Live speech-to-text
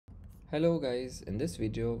Hello guys, in this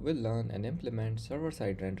video we'll learn and implement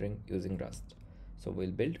server-side rendering using Rust. So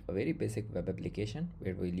we'll build a very basic web application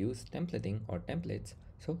where we'll use templating or templates.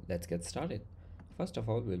 So let's get started. First of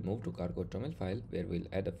all, we'll move to cargo YAML file where we'll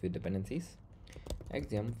add a few dependencies.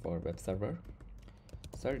 Axiom for web server,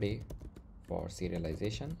 Surday for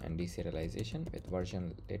serialization and deserialization with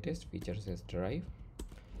version latest features as derive,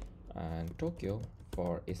 and Tokyo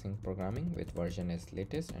for async programming with version as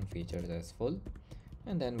latest and features as full.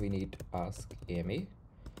 And then we need ask AMA,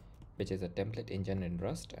 which is a template engine in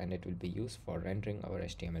Rust, and it will be used for rendering our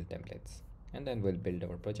HTML templates. And then we'll build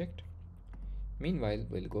our project. Meanwhile,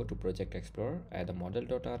 we'll go to Project Explorer, add a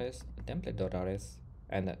model.rs, a template.rs,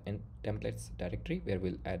 and a templates directory where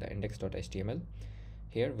we'll add the index.html.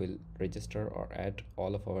 Here we'll register or add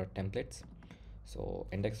all of our templates. So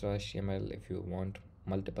index.html, if you want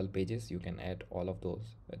multiple pages, you can add all of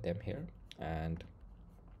them here. And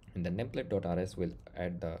in the template.rs we'll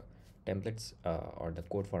add the templates or the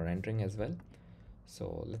code for rendering as well.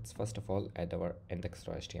 So let's first of all add our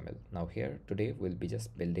index.html. Now here today we'll be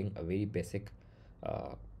just building a very basic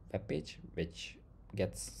web page which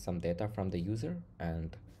gets some data from the user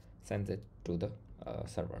and sends it to the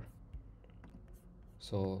server.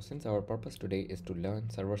 So since our purpose today is to learn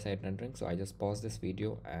server-side rendering, so I just paused this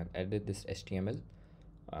video and added this HTML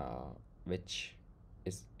which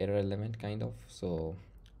is irrelevant kind of. So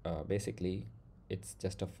basically it's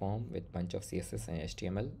just a form with bunch of CSS and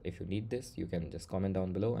HTML. If you need this, you can just comment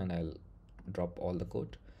down below and I'll drop all the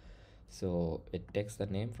code. So it takes the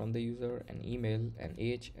name from the user, an email, an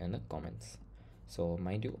age, and a comments. So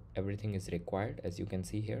mind you, everything is required as you can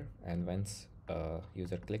see here, and once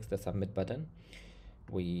user clicks the submit button,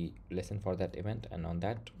 we listen for that event, and on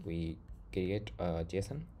that we create a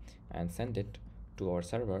JSON and send it to our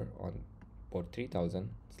server on port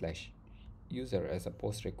 3000/user as a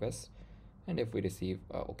post request. And if we receive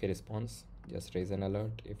a OK response, just raise an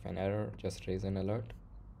alert. If an error, just raise an alert.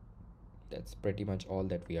 That's pretty much all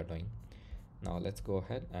that we are doing. Now let's go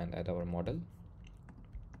ahead and add our model.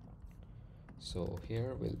 So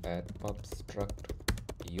here we'll add pub struct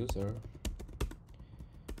user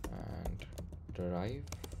and derive,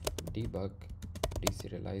 debug,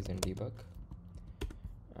 deserialize and debug,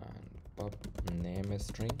 and pub name is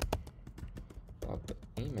string, pub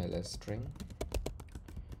email as string,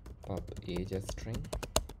 pub age as string,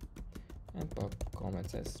 and pub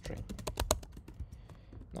comments as string.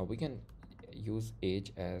 Now we can use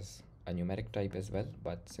age as a numeric type as well,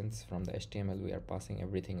 but since from the HTML we are passing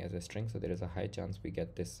everything as a string, so there is a high chance we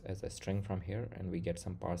get this as a string from here and we get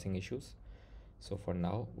some parsing issues. So for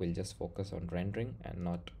now we'll just focus on rendering and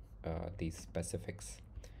not these specifics.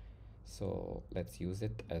 So let's use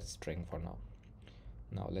it as string for now.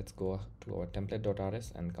 Now let's go to our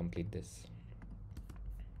template.rs and complete this.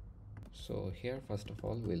 So here first of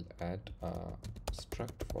all we'll add a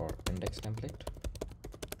struct for index template,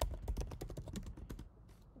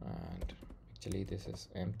 and actually this is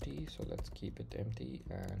empty, so let's keep it empty.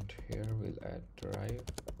 And here we'll add derive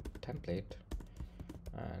template,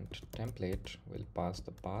 and template will pass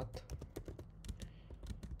the path,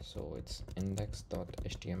 so it's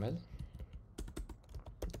index.html,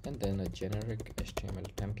 and then a generic HTML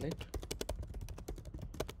template,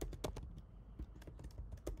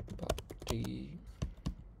 t,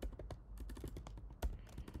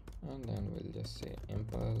 and then we'll just say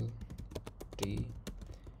impl t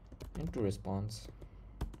into response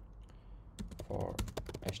for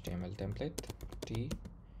HTML template t,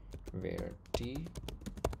 where t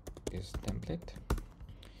is template.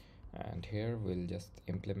 And here we'll just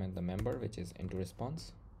implement the member which is into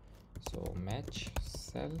response. So match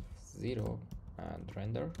self 0 and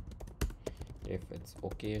render. If it's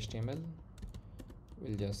OK HTML,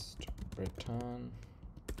 we'll just return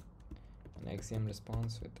an axiom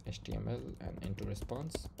response with HTML and into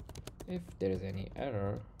response. If there is any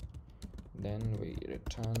error, then we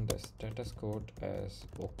return the status code as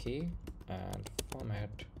OK and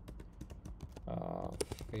format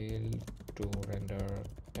failed to render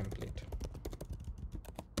template.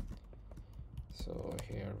 So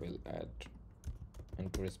here we'll add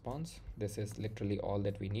into response. This is literally all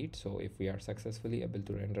that we need. So if we are successfully able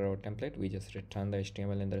to render our template, we just return the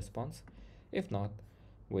HTML in the response. If not,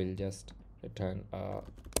 we'll just return a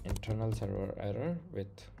internal server error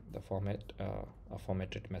with the format a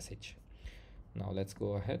formatted message. Now let's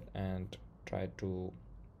go ahead and try to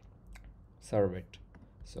serve it.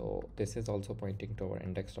 So this is also pointing to our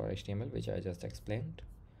index.html which I just explained.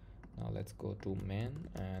 Now let's go to main,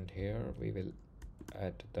 and here we will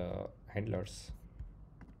add the handlers.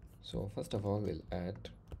 So first of all we'll add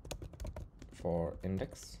for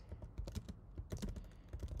index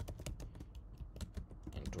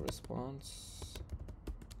into response,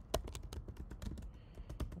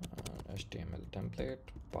 HTML template,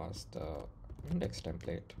 pass the index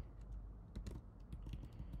template.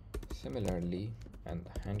 Similarly, and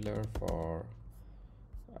the handler for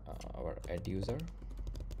our add user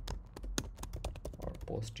or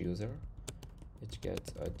post user, which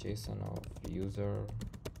gets a JSON of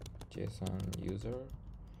JSON user,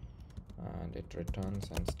 and it returns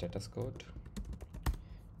an status code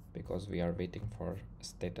because we are waiting for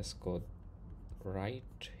status code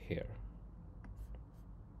right here.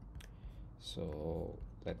 So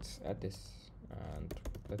let's add this and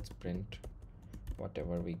let's print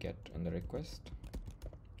whatever we get in the request,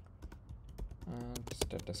 and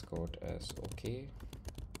status code as okay.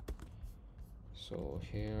 So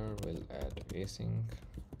here we'll add async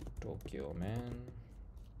Tokyo man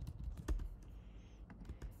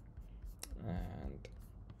and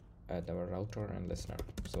add our router and listener.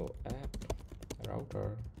 So app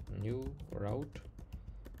router new route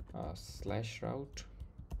slash route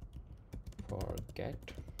for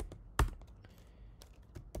get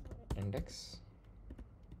index,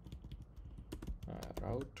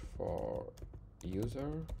 route for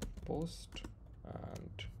user post,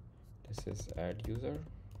 and this is add user.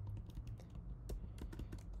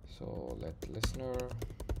 So let listener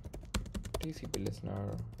TCP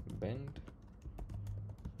listener bend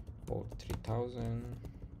port 3000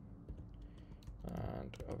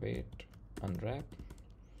 and await unwrap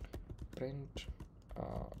print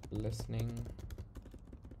listening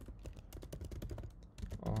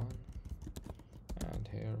on, and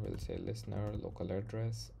here we'll say listener local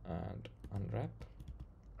address and unwrap,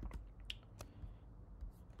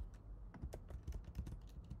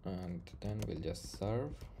 and then we'll just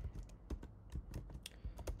serve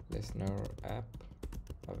listener app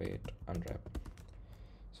await unwrap.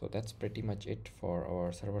 So that's pretty much it for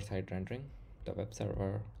our server-side rendering. The web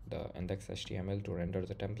server, the index HTML to render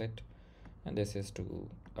the template, and this is to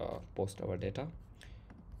post our data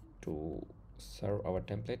to serve our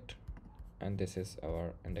template, and this is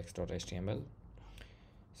our index.html.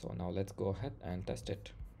 So now let's go ahead and test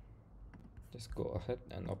it. Just go ahead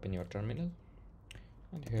and open your terminal,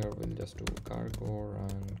 and here we'll just do cargo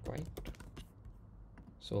run quite.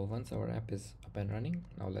 So once our app is up and running,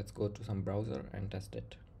 now let's go to some browser and test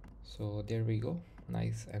it. So there we go,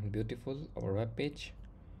 nice and beautiful, our web page,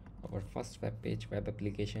 our first web page web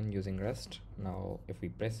application using Rust. Now if we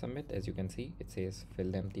press submit, as you can see it says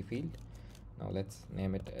fill the empty field. Now let's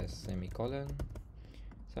name it as semicolon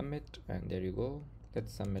submit, and there you go.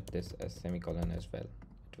 Let's submit this as semicolon as well.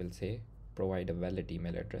 It will say provide a valid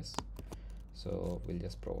email address, so we'll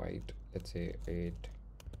just provide, let's say 8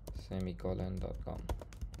 semicolon.com,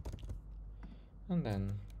 and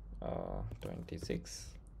then 26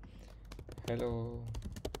 hello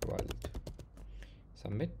world,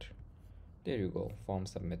 submit. There you go, form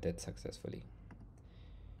submitted successfully.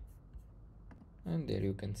 And there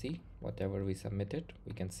you can see whatever we submitted,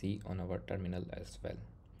 we can see on our terminal as well.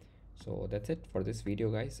 So that's it for this video,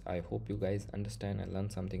 guys. I hope you guys understand and learn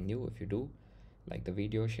something new. If you do, like the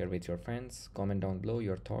video, share with your friends, comment down below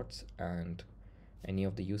your thoughts and any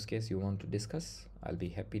of the use case you want to discuss. I'll be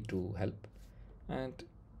happy to help. And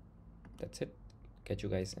that's it. Catch you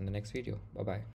guys in the next video. Bye bye.